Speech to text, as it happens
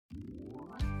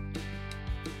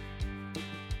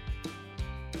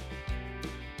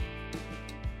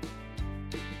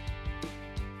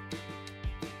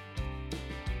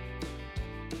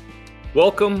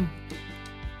Welcome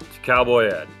to Cowboy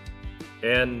Ed.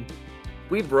 And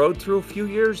we've rode through a few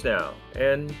years now,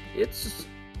 and it's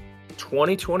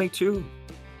 2022.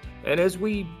 And as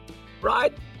we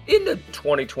ride into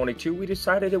 2022, we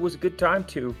decided it was a good time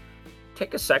to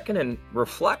take a second and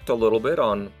reflect a little bit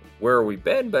on where we've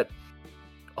been, but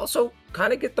also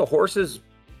kind of get the horses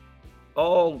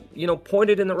all,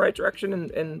 pointed in the right direction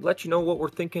and let you know what we're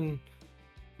thinking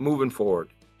moving forward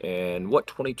and what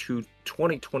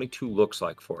 2022 looks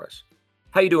like for us.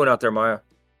 How you doing out there, Maya?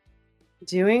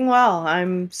 Doing well.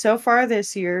 I'm so far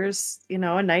this year's, a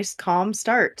nice calm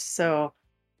start. So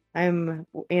I'm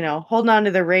holding on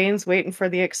to the reins, waiting for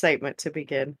the excitement to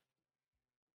begin.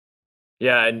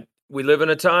 Yeah, and we live in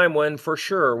a time when for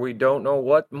sure we don't know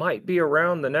what might be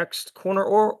around the next corner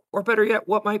or better yet,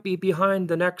 what might be behind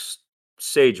the next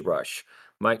sagebrush.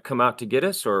 Might come out to get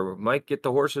us or might get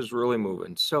the horses really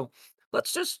moving. So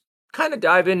let's just kind of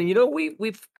dive in. And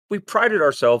we prided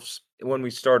ourselves when we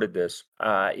started this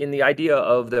in the idea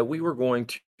of that we were going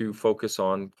to focus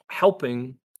on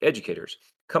helping educators,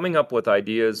 coming up with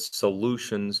ideas,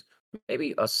 solutions,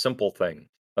 maybe a simple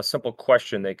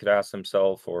question they could ask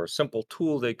themselves or a simple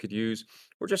tool they could use,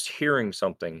 or just hearing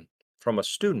something from a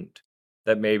student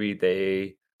that maybe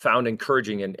they found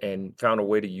encouraging and found a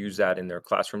way to use that in their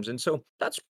classrooms. And so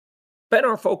that's been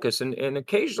our focus. And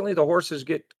occasionally the horses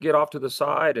get off to the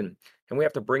side and we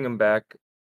have to bring them back,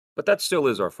 but that still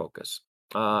is our focus.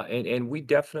 And we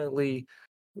definitely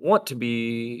want to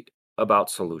be about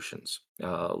solutions.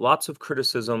 Lots of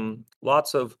criticism,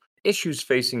 lots of issues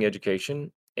facing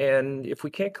education. And if we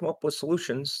can't come up with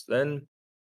solutions, then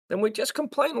we just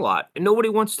complain a lot. And nobody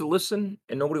wants to listen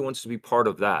and nobody wants to be part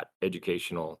of that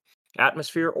educational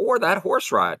atmosphere or that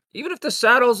horse ride, even if the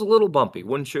saddle's a little bumpy.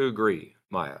 Wouldn't you agree,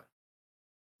 Maya?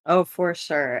 Oh, for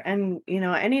sure. And,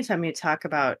 anytime you talk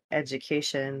about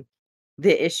education,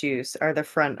 the issues are the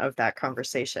front of that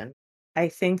conversation. I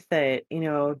think that,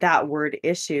 that word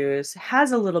issues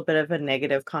has a little bit of a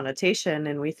negative connotation,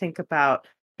 and we think about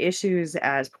issues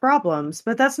as problems,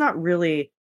 but that's not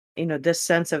really, the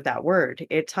sense of that word.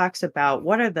 It talks about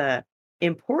what are the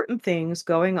important things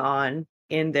going on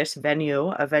in this venue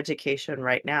of education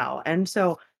right now. And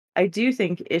so I do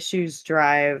think issues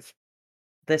drive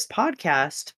this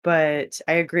podcast, but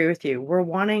I agree with you. We're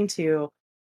wanting to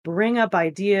bring up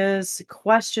ideas,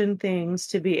 question things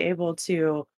to be able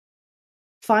to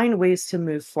find ways to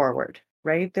move forward,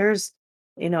 right?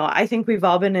 I think we've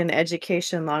all been in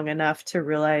education long enough to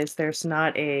realize there's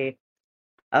not a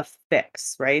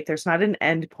fix, right? There's not an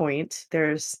end point.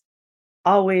 There's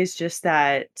always just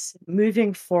that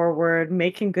moving forward,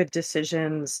 making good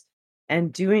decisions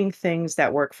and doing things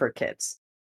that work for kids.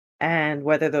 And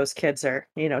whether those kids are,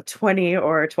 20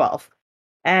 or 12.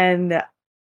 And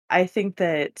I think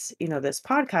that, this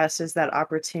podcast is that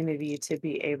opportunity to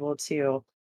be able to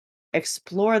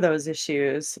explore those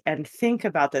issues and think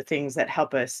about the things that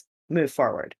help us move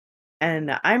forward.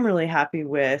 And I'm really happy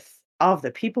with all of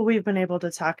the people we've been able to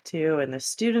talk to and the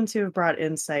students who have brought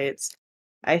insights.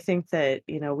 I think that,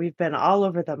 we've been all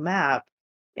over the map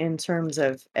in terms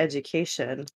of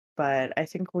education, but I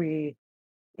think we're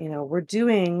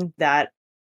doing that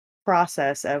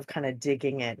process of kinda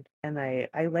digging in, and I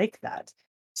like that.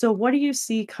 So what do you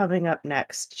see coming up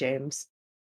next, James?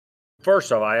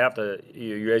 First off, I have to,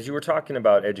 as you were talking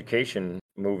about education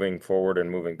moving forward and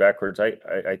moving backwards,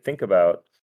 I think about,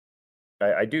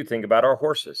 I do think about our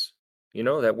horses,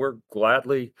 that we're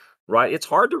gladly right. It's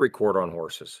hard to record on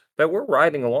horses, that we're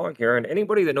riding along here. And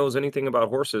anybody that knows anything about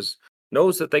horses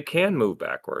knows that they can move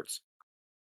backwards,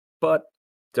 but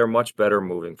they're much better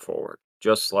moving forward,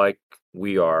 just like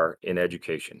we are in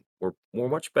education. We're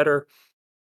much better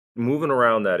moving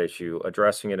around that issue,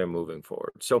 addressing it and moving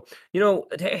forward. So,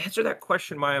 to answer that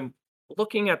question, Maya, I'm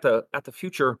looking at the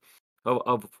future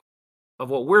of of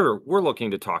what we're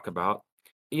looking to talk about.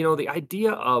 The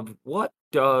idea of what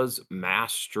does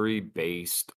mastery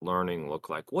based learning look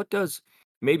like? What does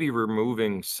maybe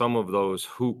removing some of those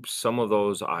hoops, some of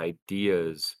those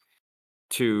ideas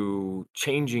to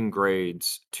changing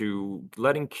grades, to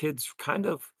letting kids kind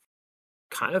of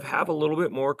have a little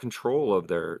bit more control of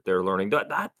their learning.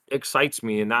 That excites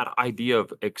me, and that idea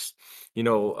of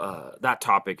that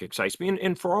topic excites me,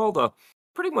 and for all the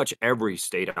pretty much every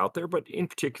state out there, but in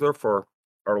particular for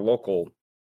our local,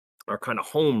 our kind of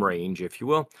home range, if you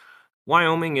will.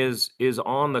 Wyoming is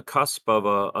on the cusp of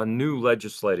a new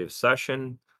legislative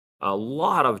session. A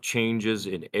lot of changes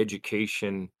in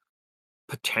education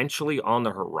potentially on the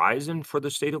horizon for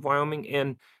the state of Wyoming,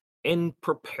 and in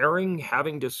preparing,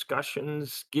 having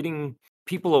discussions, getting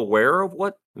people aware of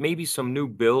what maybe some new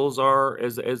bills are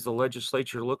as the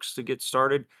legislature looks to get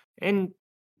started, and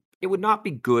it would not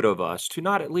be good of us to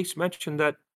not at least mention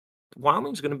that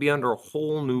Wyoming's going to be under a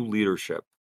whole new leadership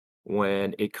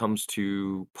when it comes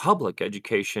to public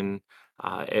education,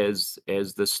 as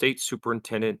the state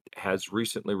superintendent has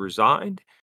recently resigned,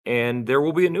 and there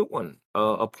will be a new one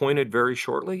appointed very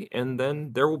shortly, and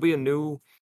then there will be a new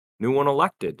one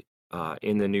elected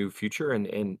in the new future,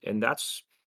 and that's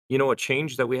a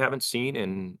change that we haven't seen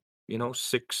in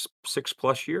six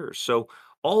plus years. So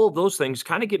all of those things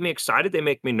kind of get me excited. They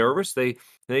make me nervous. They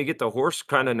get the horse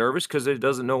kind of nervous because it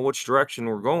doesn't know which direction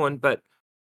we're going. But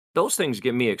those things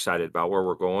get me excited about where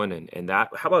we're going and that.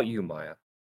 How about you, Maya?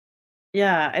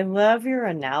 Yeah, I love your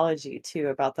analogy too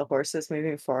about the horses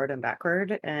moving forward and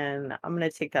backward. And I'm going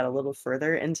to take that a little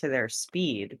further into their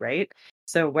speed, right?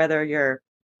 So whether you're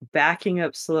backing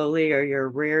up slowly or you're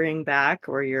rearing back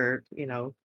or you're,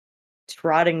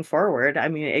 trotting forward, I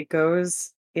mean,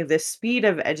 the speed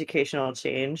of educational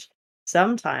change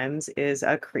sometimes is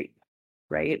a creep,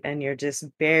 right? And you're just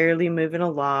barely moving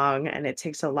along, and it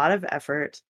takes a lot of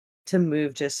effort to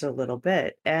move just a little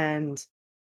bit. And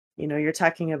you're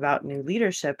talking about new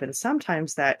leadership, and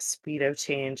sometimes that speed of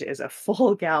change is a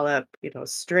full gallop,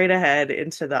 straight ahead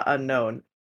into the unknown.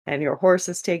 And your horse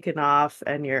is taken off,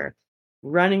 and you're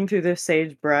running through the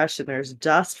sagebrush, and there's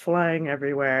dust flying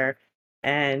everywhere.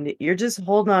 And you're just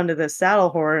holding on to the saddle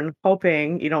horn,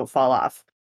 hoping you don't fall off.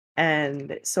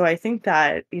 And so I think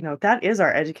that, that is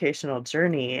our educational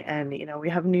journey. And, we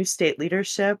have new state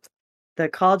leadership. The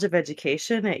College of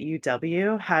Education at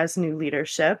UW has new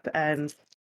leadership, and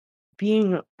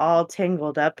being all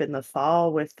tangled up in the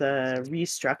fall with the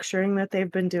restructuring that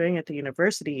they've been doing at the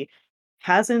university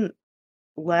hasn't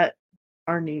let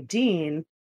our new dean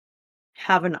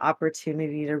have an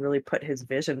opportunity to really put his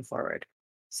vision forward.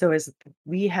 So as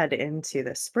we head into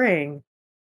the spring,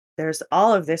 there's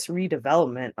all of this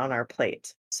redevelopment on our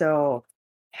plate. So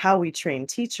how we train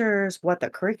teachers, what the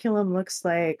curriculum looks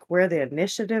like, where the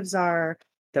initiatives are,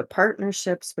 the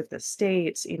partnerships with the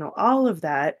states, all of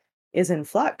that is in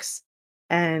flux.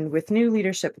 And with new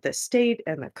leadership at the state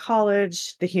and the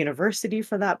college, the university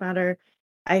for that matter,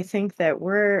 I think that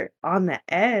we're on the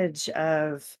edge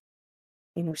of,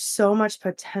 so much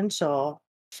potential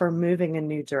for moving in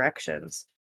new directions.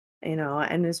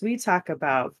 And as we talk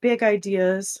about big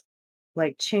ideas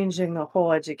like changing the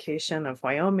whole education of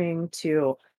Wyoming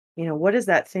to, what is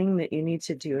that thing that you need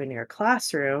to do in your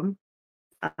classroom?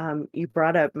 You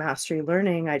brought up mastery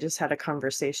learning. I just had a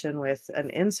conversation with an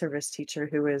in-service teacher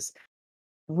who is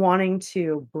wanting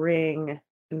to bring,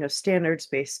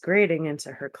 standards-based grading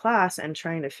into her class and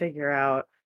trying to figure out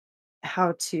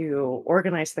how to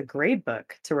organize the grade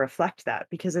book to reflect that,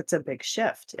 because it's a big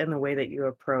shift in the way that you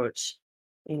approach,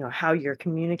 how you're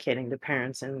communicating to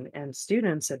parents and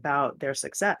students about their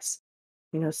success.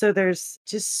 So there's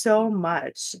just so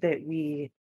much that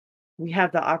we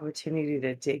have the opportunity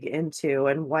to dig into,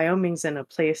 and Wyoming's in a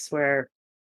place where,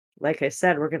 like I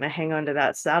said, we're going to hang on to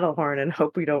that saddle horn and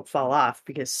hope we don't fall off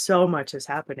because so much is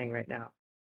happening right now.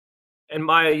 And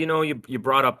Maya, you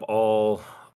brought up all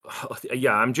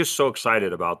yeah, I'm just so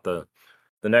excited about the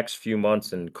next few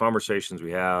months and conversations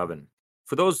we have. And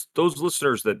for those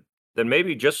listeners that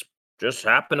maybe just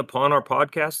happened upon our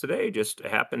podcast today, just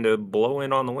happened to blow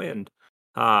in on the wind,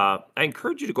 I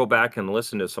encourage you to go back and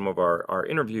listen to some of our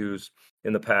interviews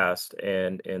in the past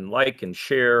and like and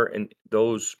share and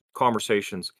those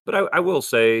conversations. But I will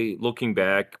say, looking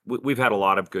back, we've had a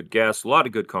lot of good guests, a lot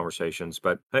of good conversations.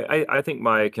 But I think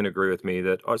Maya can agree with me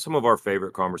that some of our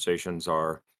favorite conversations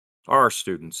are our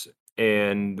students,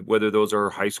 and whether those are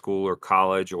high school or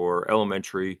college or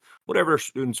elementary, whatever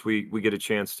students we get a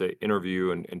chance to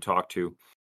interview and talk to,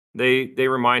 they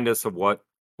remind us of what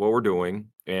we're doing,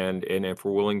 and if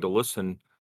we're willing to listen,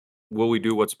 will we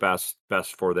do what's best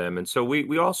for them. And so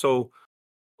we also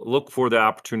look for the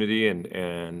opportunity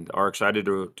and are excited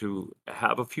to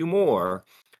have a few more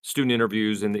student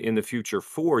interviews in the future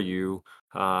for you,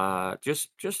 just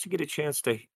to get a chance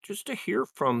to just to hear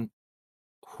from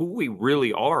who we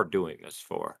really are doing this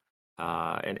for.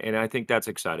 And I think that's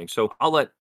exciting. So I'll let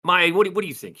what do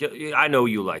you think? I know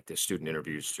you like the student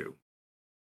interviews too.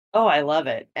 Oh, I love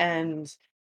it. And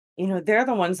they're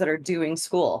the ones that are doing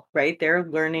school, right? They're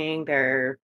learning,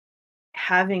 they're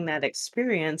having that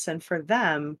experience. And for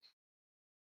them,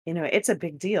 it's a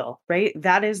big deal, right?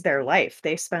 That is their life.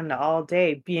 They spend all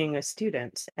day being a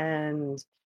student. And,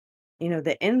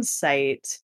 the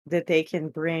insight that they can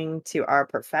bring to our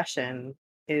profession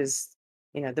is,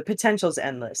 the potential's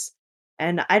endless.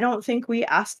 And I don't think we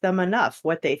ask them enough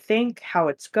what they think, how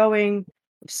it's going.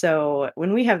 So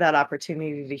when we have that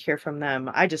opportunity to hear from them,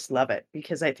 I just love it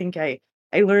because I think I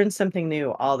learn something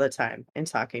new all the time in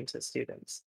talking to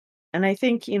students. And I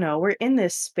think, we're in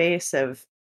this space of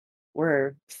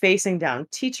we're facing down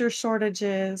teacher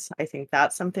shortages. I think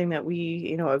that's something that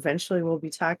we, eventually will be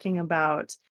talking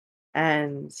about.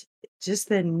 And just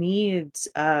the needs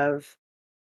of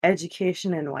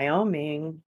education in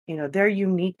Wyoming, they're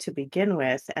unique to begin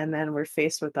with. And then we're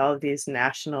faced with all of these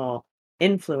national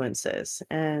influences.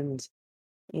 And,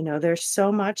 there's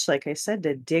so much, like I said,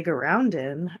 to dig around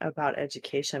in about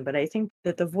education. But I think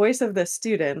that the voice of the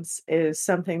students is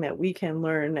something that we can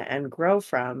learn and grow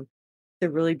from to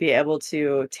really be able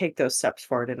to take those steps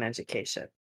forward in education.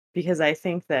 Because I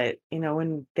think that,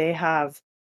 when they have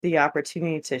the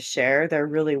opportunity to share, they're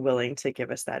really willing to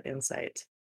give us that insight.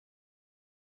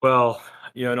 Well,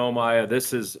 Maya,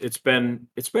 it's been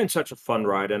such a fun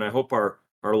ride, and I hope our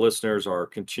listeners are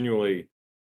continually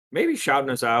maybe shouting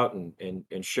us out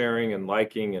and sharing and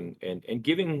liking and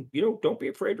giving, don't be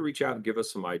afraid to reach out and give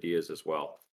us some ideas as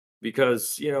well.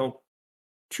 Because,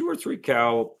 two or three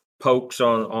cow pokes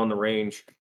on the range,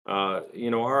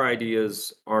 our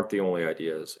ideas aren't the only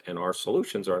ideas, and our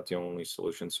solutions aren't the only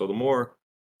solutions. So the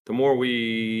more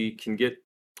we can get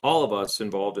all of us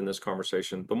involved in this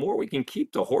conversation, the more we can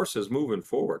keep the horses moving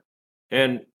forward.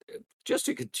 And just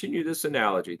to continue this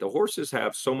analogy, the horses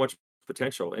have so much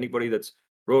potential. Anybody that's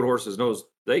rode horses knows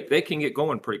they can get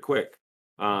going pretty quick.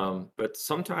 But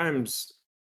sometimes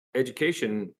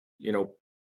education,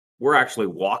 we're actually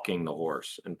walking the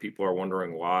horse, and people are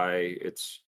wondering why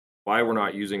we're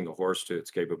not using the horse to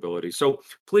its capability. So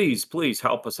please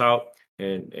help us out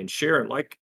and share and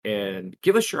like and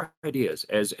give us your ideas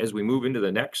as we move into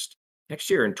the next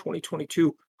year in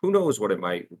 2022. Who knows what it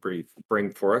might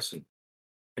bring for us? And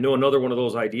I know another one of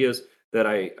those ideas that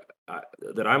uh,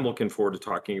 that I'm looking forward to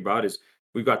talking about is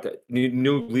we've got the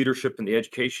new leadership in the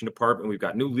education department. We've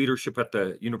got new leadership at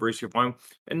the University of Wyoming,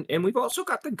 and we've also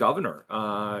got the governor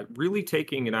really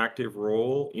taking an active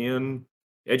role in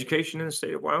education in the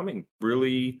state of Wyoming,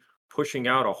 really pushing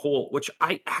out a whole, which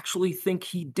I actually think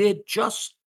he did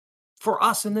just for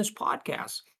us in this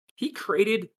podcast. He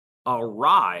created a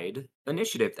ride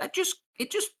initiative that just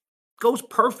goes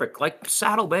perfect, like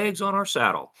saddlebags on our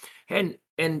saddle. And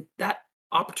that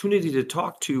opportunity to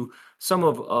talk to some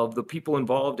of the people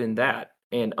involved in that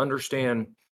and understand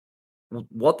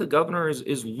what the governor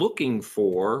is looking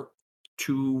for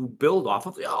to build off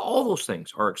of, all those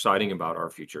things are exciting about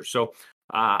our future. So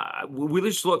we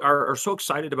just are so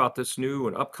excited about this new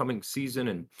and upcoming season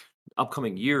and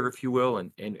upcoming year, if you will,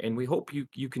 and we hope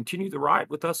you continue the ride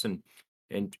with us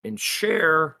and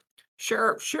share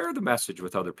the message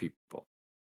with other people.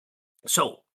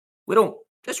 So we don't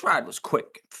this ride was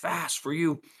quick, fast for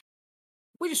you.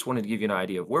 We just wanted to give you an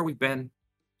idea of where we've been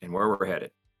and where we're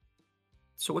headed.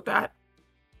 So with that,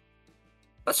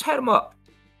 let's head them up,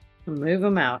 Move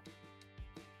them out,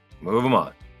 move them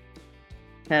on,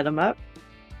 head them up,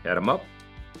 head them up.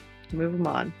 move them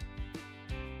on.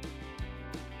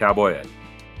 Cowboy Ed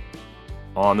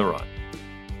on the run.